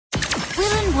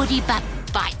and Woody, but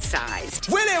bite-sized.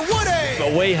 Willie Woody!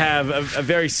 But we have a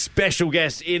very special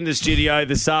guest in the studio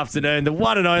this afternoon, the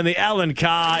one and only Alan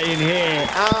Carr in here.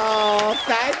 Oh,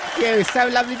 thank you. So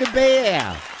lovely to be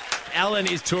here. Alan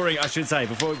is touring, I should say,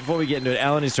 before we get into it,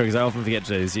 Alan is touring, because I often forget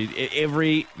to do this,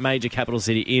 every major capital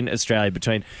city in Australia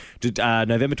between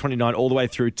November 29 all the way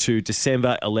through to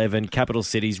December 11, capital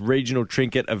cities, regional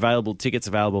trinket available, tickets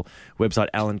available, website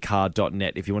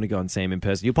alancarr.net if you want to go and see him in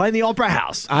person. You're playing the Opera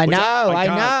House. I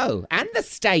know. And the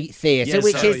State Theatre, Yes,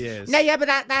 which oh, is... yes. No, yeah, but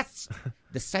that's...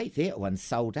 The State Theatre one's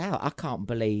sold out. I can't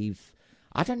believe...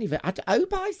 who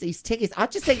buys these tickets? I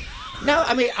just think, no,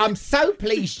 I mean, I'm so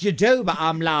pleased you do, but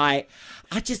I'm like,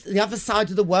 the other side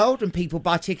of the world when people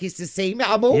buy tickets to see me,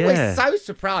 I'm always so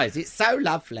surprised. It's so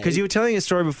lovely. Because you were telling a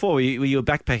story before where you were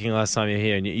backpacking last time you were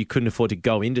here and you couldn't afford to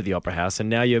go into the Opera House, and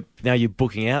now you're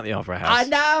booking out the Opera House. I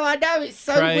know. It's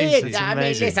so Crazy. weird. It's I mean,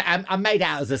 amazing. listen, I made it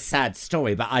out as a sad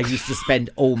story, but I used to spend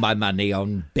all my money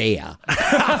on beer.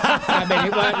 I mean,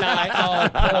 it weren't like, oh,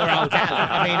 poor old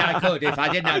Alan. I mean, I could. If I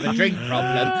didn't have a drink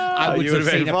problem, I would you have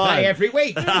would've seen been a play fine. every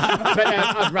week. But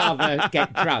I'd rather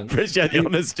get drunk. Appreciate the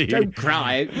honesty. Don't cry.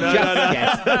 No.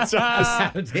 Yet. That's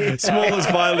right. Smallest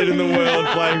violin in the world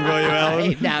playing for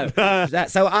you, Alan. No.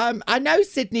 So I know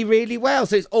Sydney really well,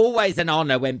 so it's always an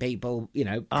honour when people,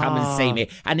 come and see me.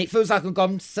 And it feels like I've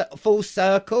gone full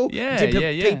circle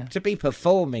to be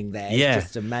performing there. Yeah. It's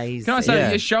just amazing. Can I say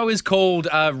your show is called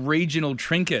Regional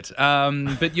Trinket,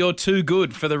 but you're too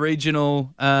good for the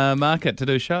regional market to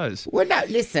do shows. Well, no,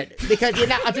 listen, because,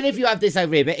 I don't know if you have this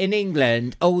over here, but in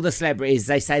England, all the celebrities,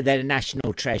 they say they're a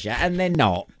national treasure, and they're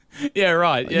not. Yeah,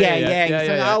 right.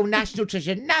 Yeah. Oh, national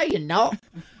treasure. No, you're not.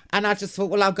 And I just thought,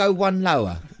 well, I'll go one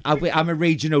lower. I'm a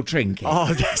regional trinket.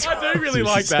 Oh, that's I do really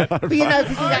like that. But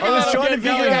because I was trying to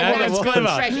figure it out. It's clever.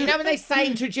 treasure. You know when they say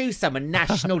introduce someone,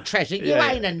 national treasure, you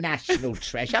ain't a national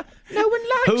treasure. No one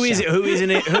likes Who is you. it? Who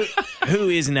isn't it? Who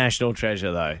is national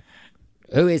treasure though?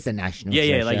 Who is the national treasure?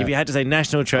 Yeah. Like if you had to say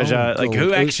national treasure, Oh, like God.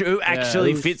 who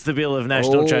actually fits the bill of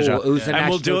national Oh, treasure? who's the And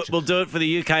national we'll do it for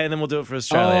the UK, and then we'll do it for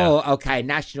Australia. Oh, okay,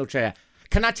 national treasure.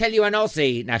 Can I tell you an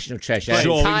Aussie national treasure?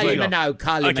 Sure, Kylie why not?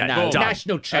 Minogue. Okay, Done. done.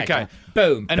 National treasure. Okay.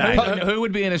 Boom. And who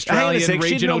would be an Australian sec, she'd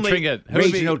regional normally- trinket? Who would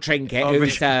be- Regional trinket. Oh,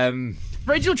 Who's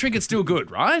Regional trinket's still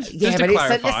good, right? Yeah, Just to but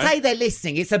clarify. let's say they're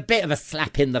listening. It's a bit of a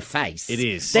slap in the face. It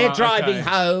is. They're Right, driving okay.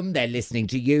 home. They're listening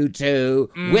to you two,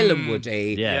 Will and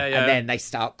Woody. Yeah. Yeah. And then they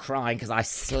start crying because I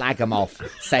slag them off,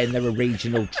 saying they're a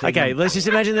regional trinket. Okay, let's just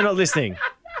imagine they're not listening.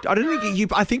 I don't think you.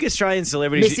 I think Australian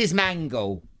celebrities. Mrs.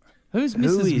 Mangle Who's Who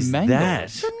Mrs. is Mangle? that?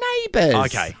 from Neighbours.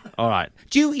 Okay, all right.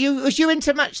 Was you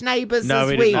into much Neighbours No, as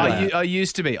we we didn't. were? I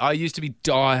used to be. I used to be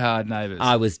diehard Neighbours.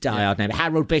 I was diehard neighbour.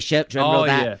 Harold Bishop, do you remember Oh, all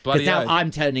that? yeah, Because bloody now oath. I'm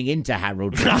turning into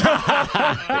Harold Bishop. Do you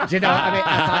know what I mean?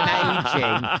 As I'm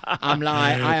aging,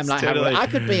 I am like totally- Harold. I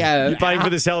could be a... You're playing for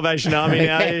the Salvation Army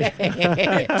now.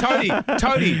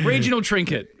 Toady, regional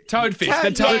trinket. Toadfish.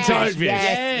 The toadfish.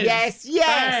 Yes.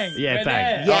 Bang. Yeah, We're bang.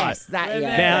 there. Yes, that,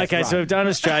 yeah. Now, that's okay, right. so we've done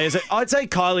Australia. So I'd say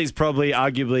Kylie's probably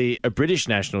arguably a British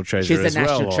national treasure She's a as well.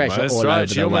 national treasure almost, all right? over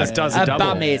She the almost world. does a Her double.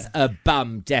 bum is a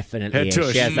bum, definitely. Her is.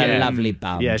 tush. She has a Yeah. lovely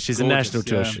bum. Yeah, she's a Gorgeous, national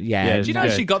tush. yeah. Do you know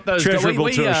she got those? Treasurable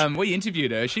tush. We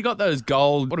interviewed her. She got those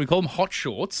gold. What do we call them? Hot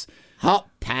shorts. Hot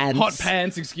pants. Hot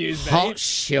pants. Excuse me. Hot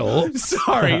shorts.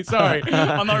 Sorry.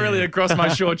 I'm not really across my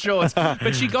short shorts.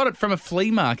 But she got it from a flea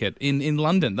market in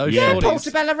London. Those Yeah, shorties.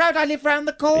 Portobello Road. I live round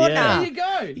the corner. Yeah. There you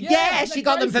go. Yeah, she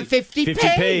got them for 50p.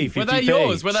 50p. Were they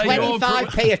yours? Were they your?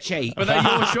 25p a cheap. Were they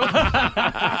your shorts?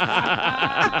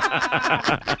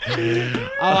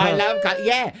 Oh, I love Kylie.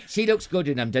 Yeah, she looks good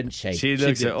in them, doesn't she? She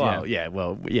looks did, at, well, yeah.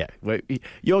 Well,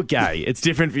 you're gay. It's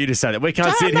different for you to say that. We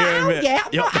can't sit here and... Yeah,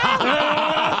 I'm not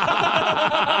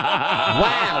out.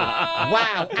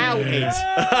 Wow, outed.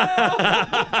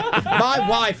 If my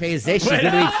wife hears this, she's going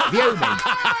to be fuming.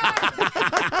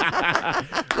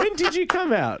 When did you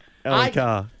come out, Alan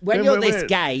Carr? When you're this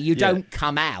gay, you don't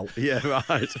come out. Yeah, right.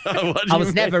 What do I you was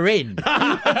mean? never in.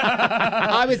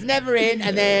 I was never in,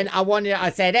 and then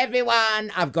I said,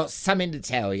 everyone, I've got something to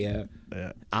tell you.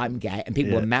 Yeah. I'm gay. And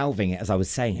people were mouthing it as I was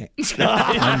saying it.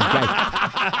 I'm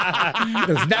gay.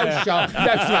 There was no shock, no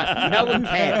sweat. No one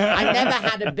cared. I never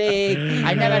had a big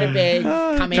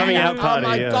coming out party, Oh,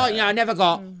 my yeah. God. I never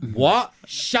got, what?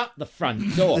 Shut the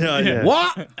front door. Yeah.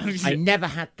 What? I never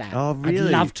had that. Oh, really?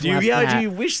 I'd love to have that. Do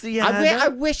you wish that you had I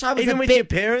that? wish I was Even a with bit... your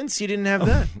parents, you didn't have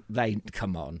that?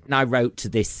 Come on. And I wrote to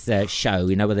this show,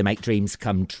 where they make dreams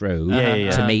come true,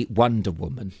 Yeah. to meet Wonder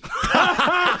Woman.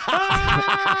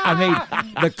 I mean,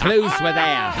 the clues were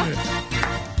there.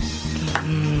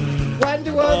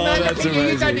 Wonder Woman, that's you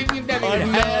amazing. you've never I've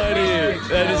even no heard idea.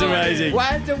 That is amazing.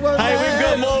 Wonder Woman. Hey, we've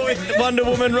got more with Wonder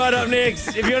Woman right up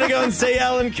next. If you want to go and see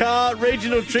Alan Carr,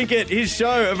 Regional Trinket, his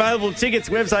show, available tickets,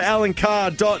 website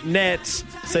alancarr.net.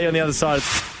 See you on the other side.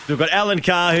 We've got Alan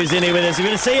Carr who's in here with us. You're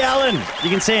going to see Alan. You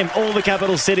can see him all the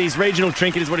capital cities. Regional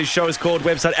Trinket is what his show is called.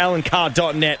 Website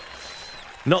alancarr.net.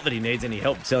 Not that he needs any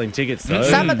help selling tickets, though.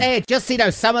 Some of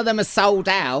some of them are sold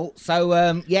out. So,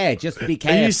 just be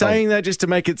careful. Are you saying that just to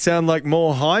make it sound like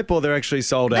more hype, or they're actually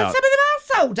sold No, out? some of them are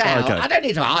sold out. Okay. I don't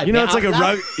need to hype You know, it it's like up, a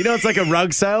rug. You know, it's like a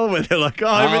rug sale where they're like,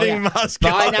 everything must go.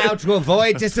 Buy now to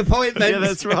avoid disappointment. Yeah,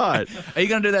 that's right. Are you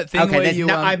going to do that thing Okay, where you...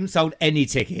 I haven't sold any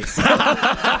tickets. I'm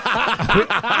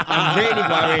really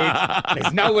worried.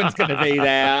 There's no one's going to be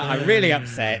there. I'm really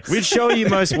upset. Which show are you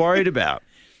most worried about?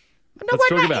 No, Let's wait,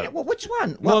 talk no, about it. Which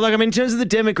one? Well, like, I mean, in terms of the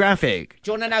demographic. Do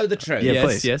you want to know the truth? Yeah, yes,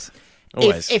 please. yes.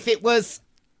 Always. If it was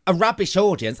a rubbish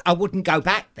audience, I wouldn't go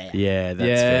back there. Yeah, that's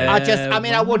Yeah.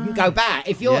 fair. I wouldn't go back.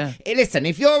 If you're, listen,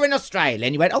 if you're in Australia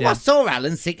and you went, I Yeah. saw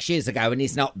Alan 6 years ago and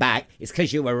he's not back, it's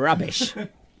because you were rubbish.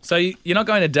 So you're not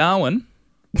going to Darwin?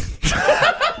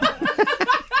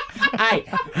 Hey,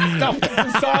 stop.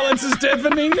 Silence is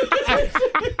deafening.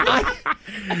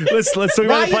 Let's talk Why about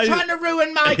are the you place. trying to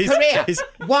ruin my He's- career? he's-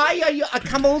 Why are you? I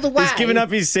come all the way. He's given up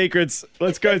his secrets.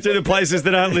 Let's go through the places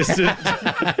that aren't listed.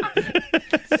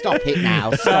 Stop it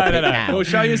now. Stop it now. We'll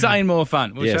show you something more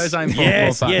fun. We'll show you something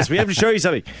more fun. Yes, we have to show you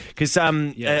something. Because a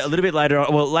little bit later,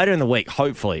 later in the week,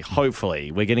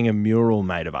 hopefully, we're getting a mural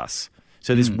made of us.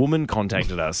 So this woman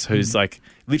contacted us who's like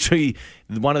literally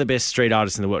one of the best street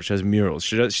artists in the world. She does murals.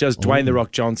 She does Dwayne The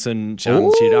Rock Johnson. She did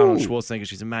Arnold Schwarzenegger.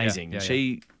 She's amazing. Yeah.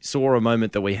 She saw a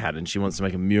moment that we had and she wants to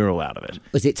make a mural out of it.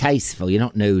 Was it tasteful? You're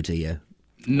not nude, are you?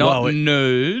 Not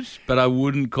nude, but I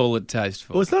wouldn't call it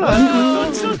tasteful. Well, it's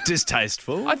not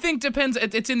distasteful. I think depends.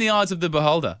 It's in the eyes of the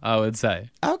beholder. I would say.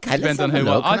 Okay, Depends let's on have who.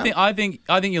 a look. I think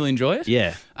you'll enjoy it.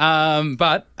 Yeah.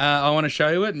 But I want to show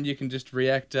you it, and you can just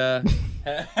react. We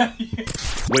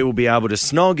will be able to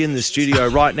snog in the studio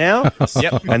right now.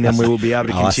 Yep. And then we will be able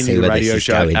to I see continue the where this radio is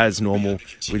show going. as normal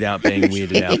without being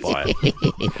weirded out by it.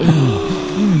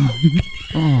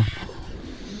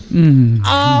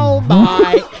 Oh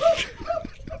my!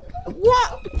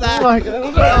 What the?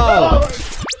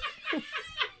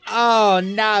 Oh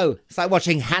no! It's like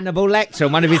watching Hannibal Lecter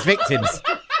and one of his victims.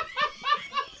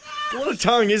 A lot of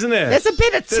tongue, isn't there? There's a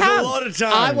bit of tongue. There's a lot of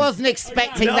tongue. I wasn't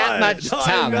expecting that much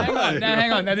tongue.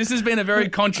 Hang on. Now, this has been a very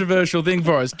controversial thing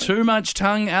for us. Too much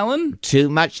tongue, Alan? Too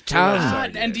much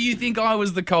tongue. And do you think I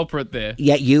was the culprit there?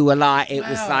 Yeah, you were like, it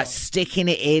was like sticking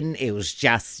it in. It was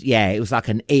just, it was like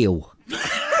an eel.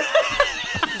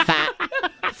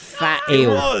 Fat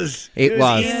eel. It was.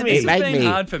 in me. It This has made been me.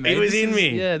 hard for me. It was This in is- me.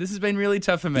 Yeah, this has been really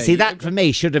tough for me. See, that for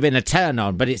me should have been a turn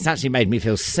on, but it's actually made me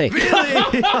feel sick.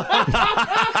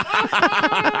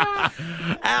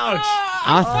 Ouch.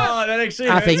 I, That actually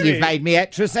I hurts think me. you've made me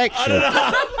heterosexual.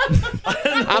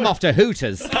 I'm off to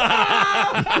Hooters.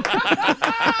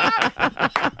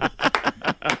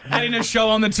 Adding a show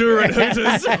on the tour at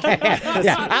Hooters.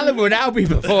 Yeah, Alan will now be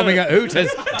performing at Hooters.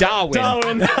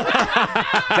 Darwin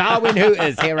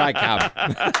Hooters, here I come.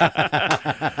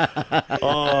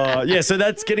 So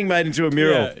that's getting made into a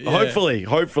mural. Yeah, yeah.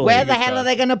 Hopefully. Where the hell are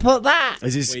they going to put that?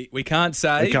 Is this... We can't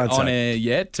say We can't on say. air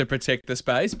yet to protect the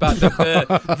space, but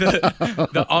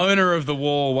the owner of the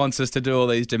wall wants us to do all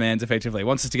these demands effectively.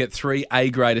 Wants us to get 3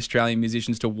 A-grade Australian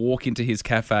musicians to walk into his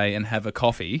cafe and have a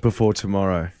coffee. Before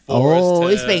tomorrow. Oh,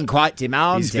 he's been quite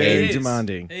demanding. He's very He is.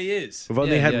 demanding. He is. We've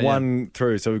only Yeah, had yeah, one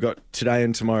through, so we've got today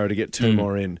and tomorrow to get 2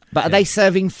 more in. But are they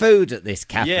serving food at this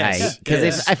cafe? Yes. Because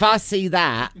Yes. if I see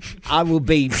that, I will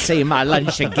be seeing my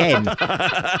lunch again.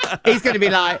 He's going to be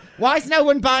like, why is no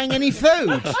one buying any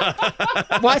food?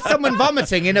 Why is someone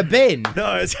vomiting in a bin?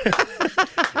 No, it's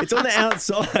on the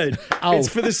outside. Oh. It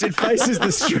faces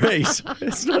the street.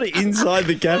 It's not inside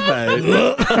the cafe.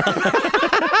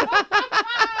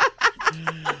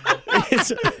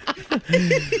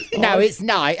 No, it's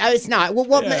night. Oh, it's night. Well,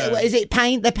 what is it?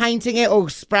 Paint? They're painting it or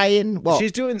spraying? What?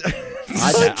 She's doing...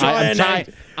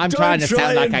 I'm trying to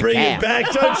sound like a bring cow. it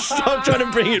back. Don't stop trying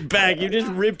to bring it back. You've just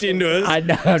ripped into us. I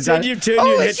know. Said you've turned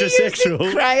you is she using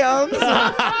heterosexual. crayons?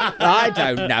 I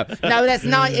don't know. No, that's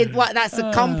not. That's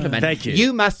a compliment. Thank you.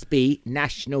 You must be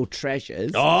national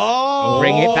treasures. Oh!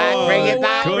 Bring it back, bring it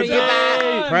back, Could bring be. it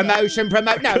back. Promotion.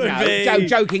 No, Could be.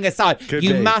 joking aside, Could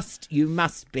you be.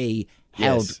 must be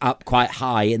held up quite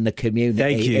high in the community.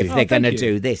 Thank you. If they're going to thank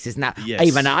you. do this, isn't that? Yes.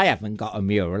 Even I haven't got a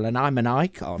mural, and I'm an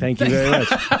icon. Thank you very much.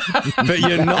 But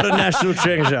you're not a national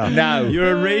treasure. No.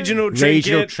 You're a regional trinket.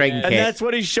 Regional trinket. And that's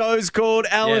what his show's called,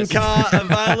 Alan Yes. Carr.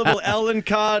 Available,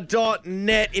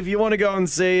 alancarr.net if you want to go and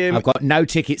see him. I've got no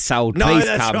tickets sold. No, Please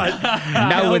that's come. right.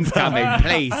 No one's coming.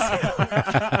 Please.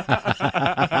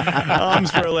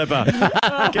 Arms for a leper.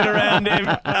 Get around him.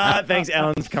 Thanks,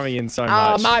 Alan, for coming in so Oh,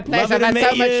 much. my pleasure. Lovely to That's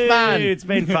so meet much you. fun. It's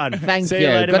been fun. Thank See you.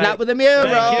 later, Good mate. luck with the mural.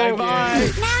 Thank you. Bye.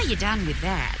 Now you're done with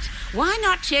that, why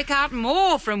not check out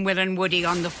more from Will and Woody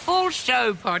on the Full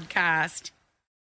Show podcast?